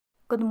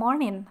Good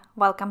morning!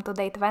 Welcome to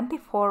day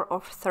 24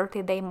 of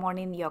 30-day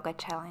morning yoga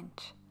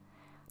challenge.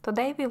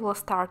 Today we will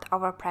start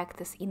our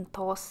practice in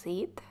toe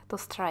sit to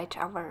stretch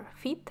our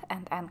feet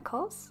and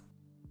ankles.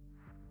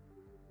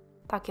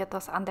 Tuck your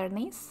toes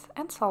underneath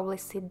and slowly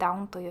sit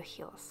down to your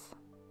heels.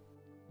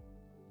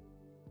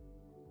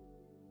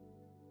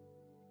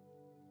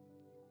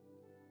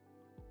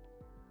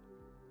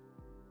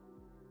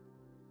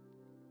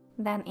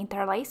 Then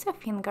interlace your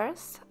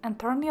fingers and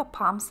turn your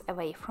palms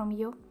away from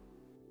you.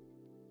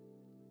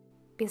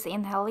 With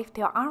inhale, lift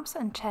your arms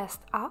and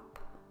chest up.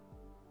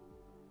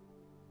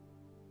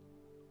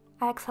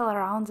 Exhale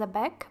around the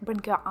back,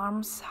 bring your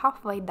arms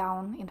halfway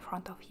down in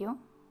front of you.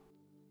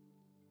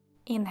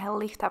 Inhale,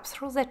 lift up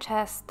through the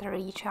chest,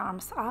 reach your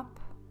arms up.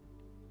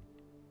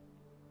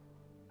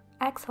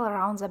 Exhale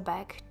around the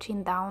back,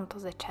 chin down to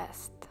the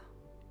chest.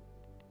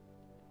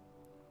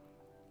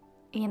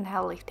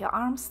 Inhale, lift your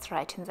arms,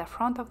 stretching the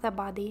front of the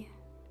body.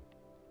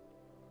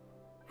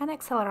 And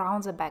exhale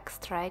around the back,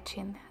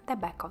 stretching the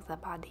back of the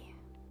body.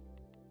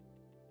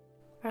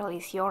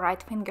 Release your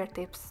right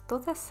fingertips to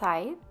the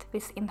side.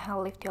 With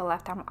inhale, lift your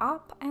left arm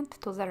up and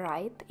to the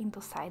right into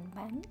side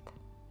bend.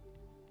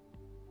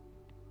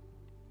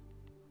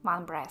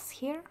 One breath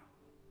here.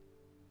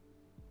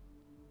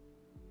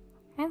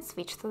 And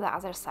switch to the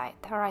other side.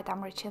 Right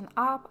arm reaching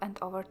up and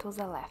over to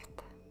the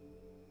left.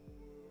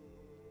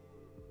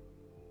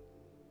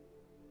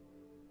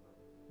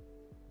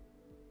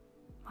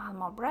 One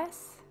more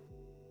breath.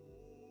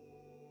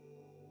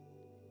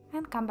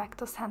 And come back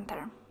to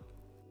center.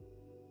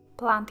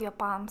 Plant your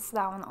palms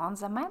down on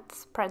the mat,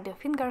 spread your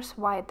fingers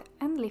wide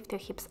and lift your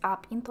hips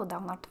up into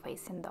downward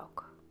facing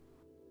dog.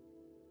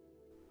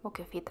 Walk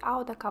your feet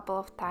out a couple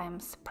of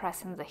times,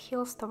 pressing the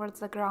heels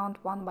towards the ground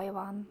one by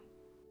one.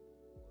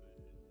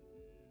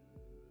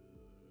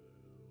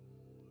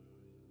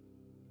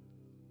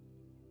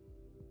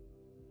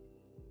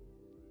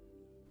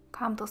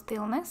 Come to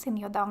stillness in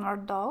your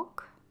downward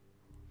dog.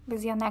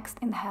 With your next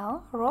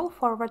inhale, roll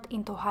forward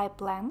into high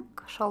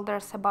plank,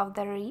 shoulders above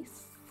the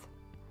wrists.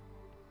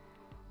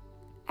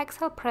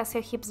 Exhale, press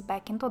your hips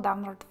back into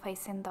downward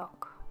facing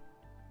dog.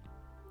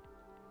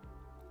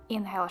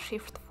 Inhale,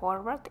 shift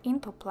forward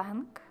into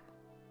plank.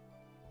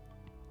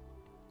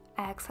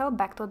 Exhale,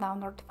 back to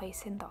downward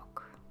facing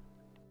dog.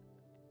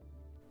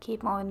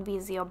 Keep moving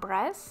with your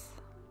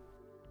breath.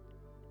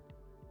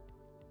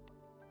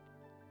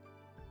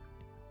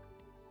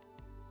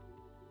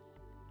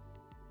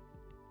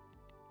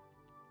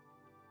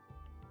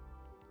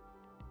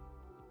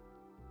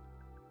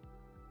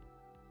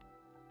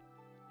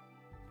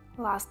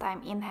 Last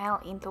time, inhale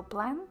into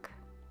plank.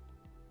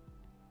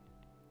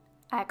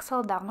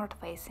 Exhale, downward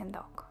facing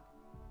dog.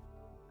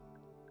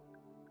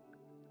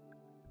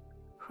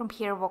 From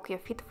here, walk your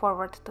feet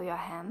forward to your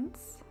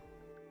hands.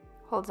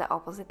 Hold the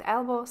opposite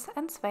elbows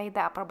and sway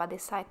the upper body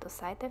side to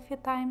side a few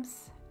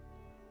times,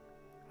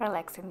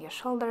 relaxing your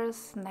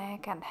shoulders,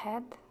 neck and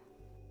head.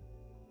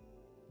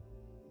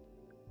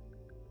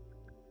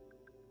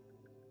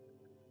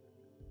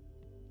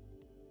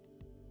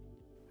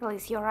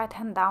 Release your right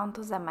hand down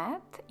to the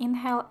mat.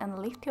 Inhale and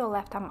lift your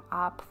left arm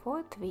up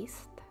for a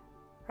twist.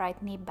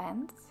 Right knee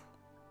bends.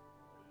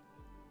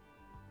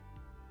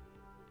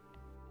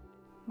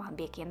 One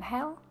big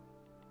inhale.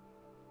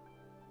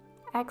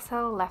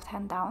 Exhale, left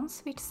hand down,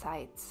 switch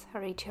sides.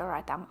 Reach your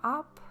right arm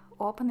up,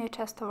 open your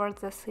chest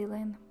towards the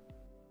ceiling.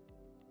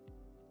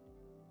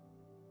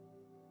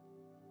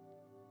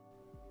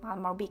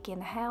 One more big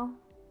inhale.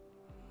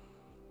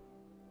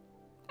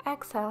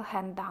 Exhale,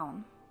 hand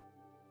down.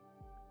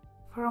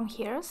 From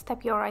here,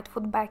 step your right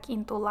foot back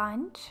into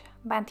lunge,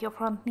 bend your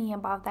front knee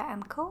above the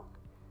ankle,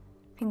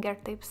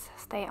 fingertips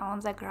stay on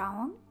the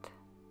ground.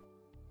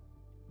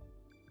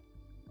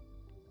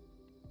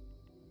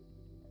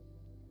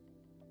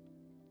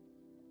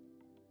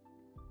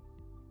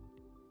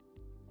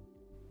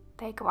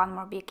 Take one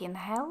more big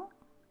inhale.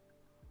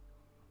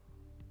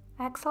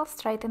 Exhale,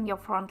 straighten your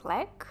front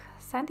leg,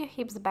 send your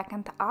hips back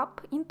and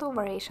up into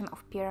variation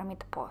of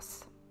pyramid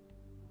pose.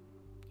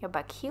 Your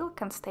back heel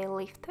can stay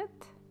lifted.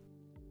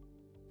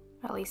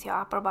 Release your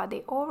upper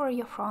body over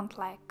your front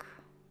leg.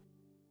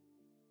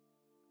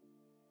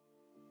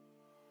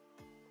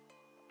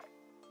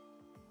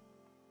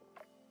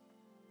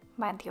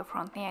 Bend your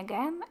front knee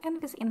again and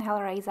with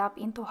inhale raise up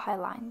into high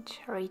lunge.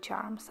 Reach your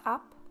arms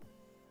up.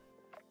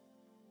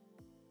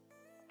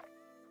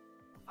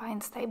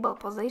 Find stable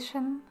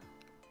position,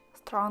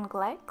 strong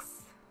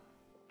legs.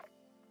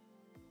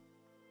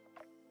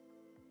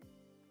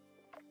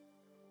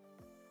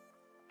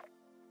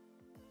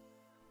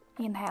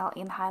 Inhale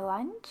in high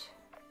lunge.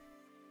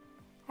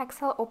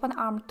 Exhale, open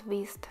arm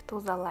twist to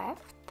the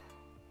left.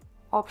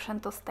 Option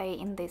to stay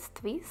in this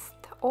twist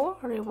or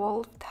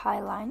revolved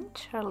high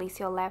lunge. Release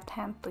your left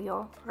hand to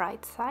your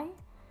right side.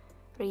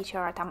 Reach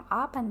your right arm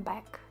up and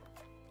back.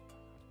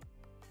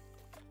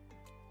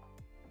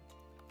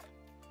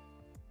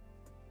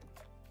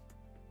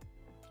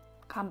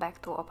 Come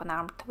back to open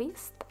arm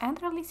twist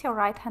and release your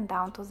right hand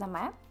down to the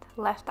mat.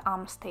 Left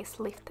arm stays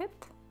lifted.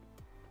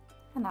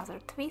 Another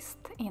twist,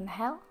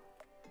 inhale.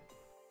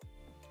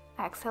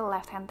 Exhale,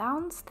 left hand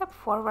down, step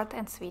forward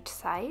and switch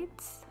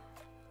sides.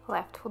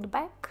 Left foot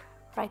back,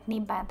 right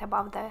knee bent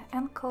above the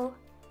ankle,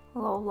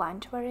 low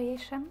lunge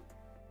variation.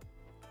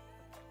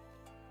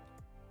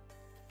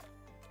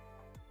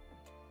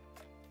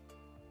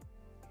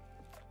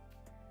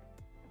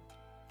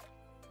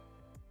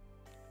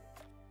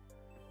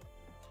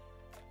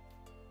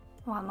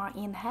 One more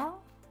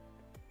inhale.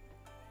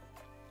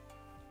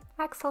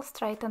 Exhale,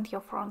 straighten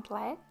your front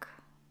leg,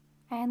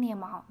 any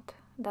amount,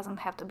 doesn't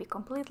have to be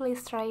completely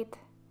straight.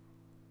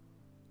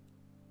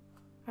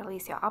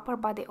 Release your upper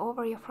body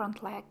over your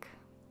front leg.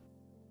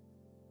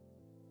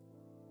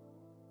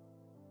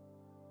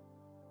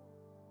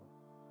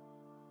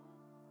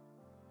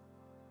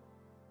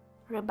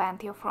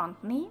 Rebend your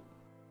front knee,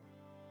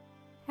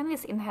 and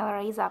with inhale,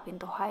 raise up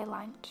into high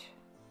lunge.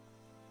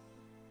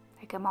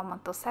 Take a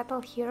moment to settle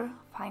here,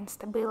 find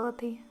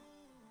stability.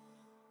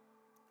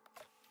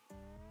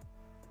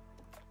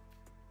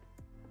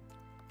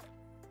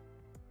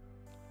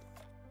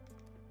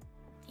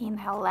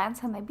 Inhale,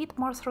 lengthen a bit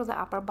more through the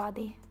upper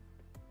body.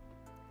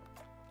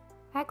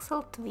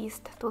 Exhale,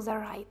 twist to the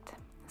right.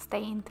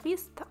 Stay in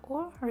twist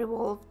or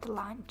revolved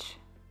lunge.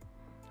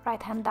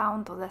 Right hand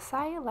down to the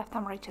side, left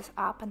arm reaches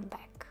up and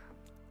back.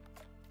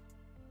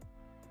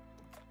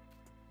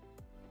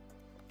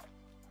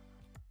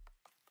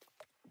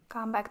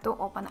 Come back to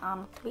open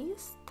arm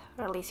twist.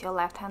 Release your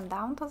left hand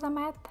down to the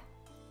mat.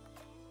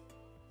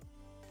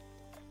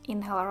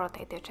 Inhale,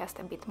 rotate your chest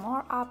a bit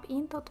more up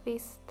into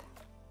twist.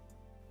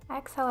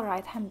 Exhale,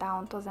 right hand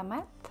down to the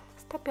mat.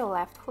 Step your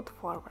left foot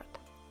forward.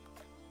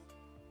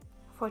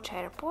 For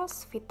chair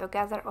pose, feet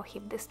together or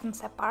hip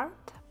distance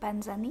apart.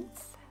 Bend the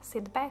knees,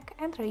 sit back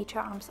and reach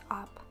your arms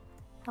up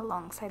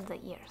alongside the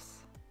ears.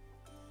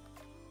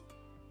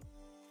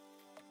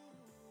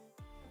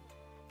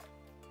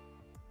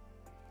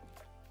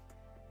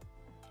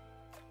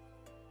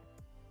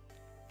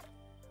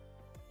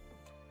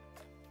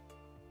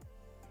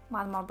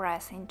 One more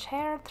breath in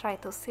chair, try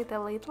to sit a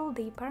little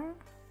deeper.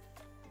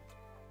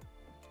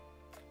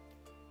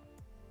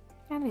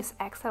 And with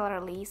exhale,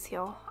 release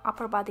your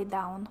upper body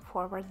down,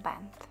 forward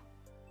bend.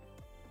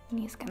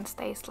 Knees can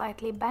stay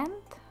slightly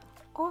bent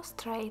or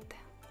straight.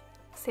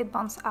 Sit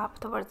bones up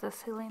towards the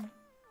ceiling.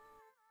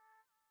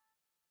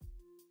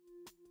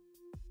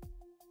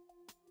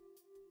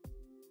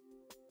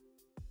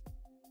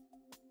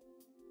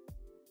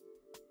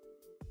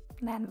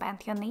 Then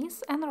bend your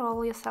knees and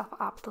roll yourself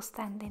up to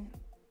standing.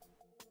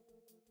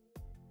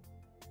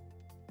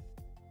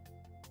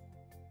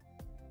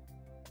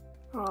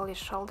 Roll your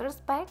shoulders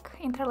back,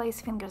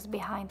 interlace fingers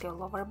behind your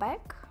lower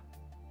back.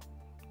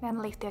 Then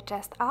lift your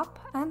chest up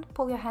and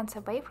pull your hands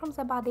away from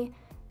the body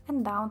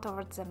and down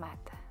towards the mat,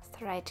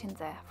 stretching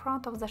the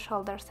front of the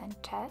shoulders and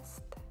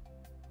chest.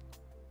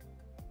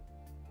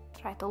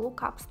 Try to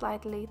look up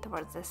slightly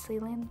towards the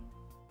ceiling.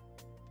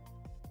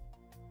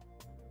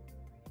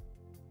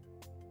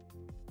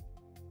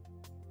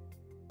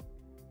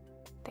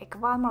 Take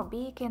one more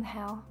big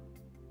inhale.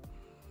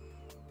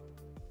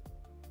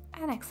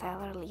 And exhale,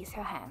 release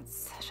your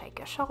hands. Shake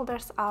your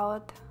shoulders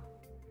out.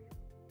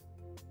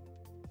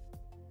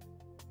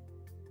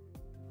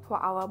 For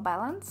our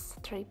balance,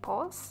 tree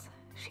pose,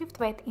 shift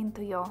weight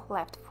into your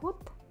left foot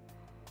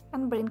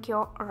and bring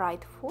your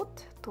right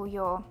foot to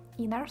your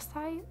inner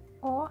thigh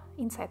or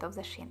inside of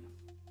the shin.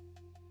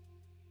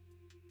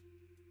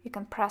 You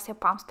can press your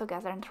palms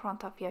together in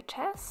front of your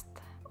chest,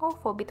 or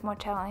for a bit more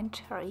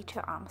challenge, reach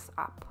your arms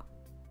up.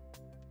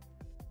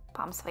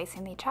 Palms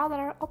facing each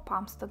other or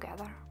palms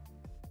together.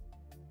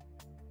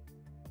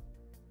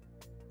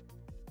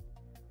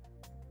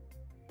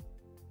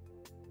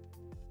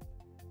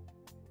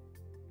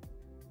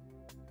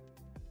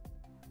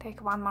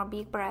 Take one more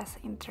big breath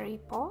in tree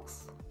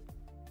pose.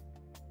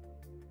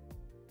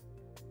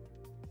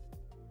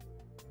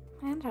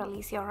 And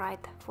release your right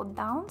foot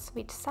down,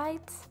 switch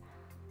sides.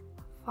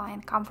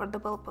 Find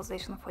comfortable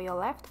position for your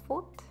left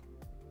foot.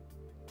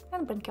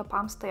 And bring your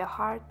palms to your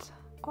heart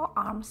or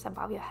arms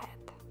above your head.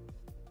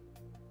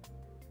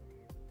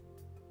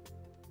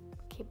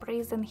 Keep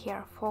breathing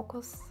here,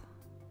 focus.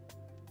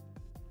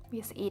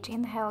 With each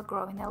inhale,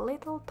 growing a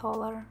little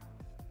taller.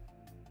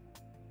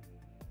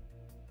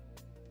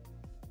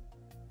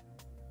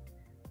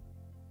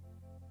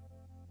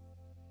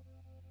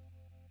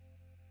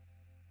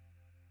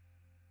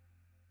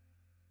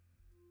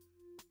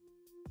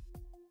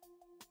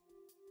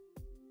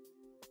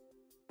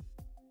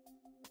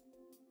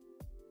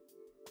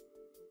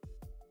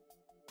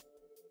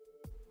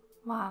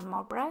 One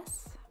more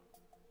breath.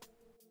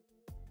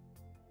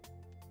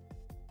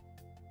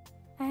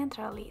 And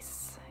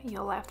release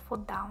your left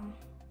foot down.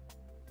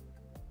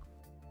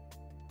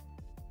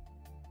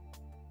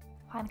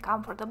 Find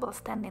comfortable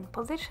standing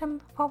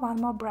position for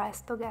one more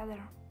breath together.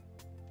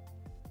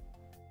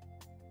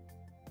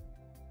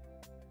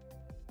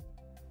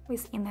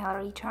 With inhale,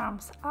 reach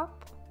arms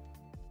up.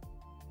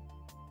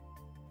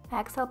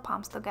 Exhale,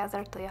 palms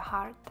together to your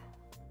heart.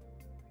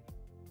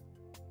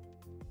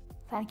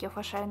 Thank you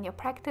for sharing your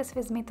practice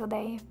with me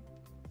today.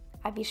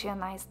 I wish you a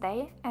nice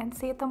day and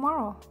see you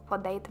tomorrow for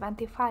day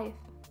 25.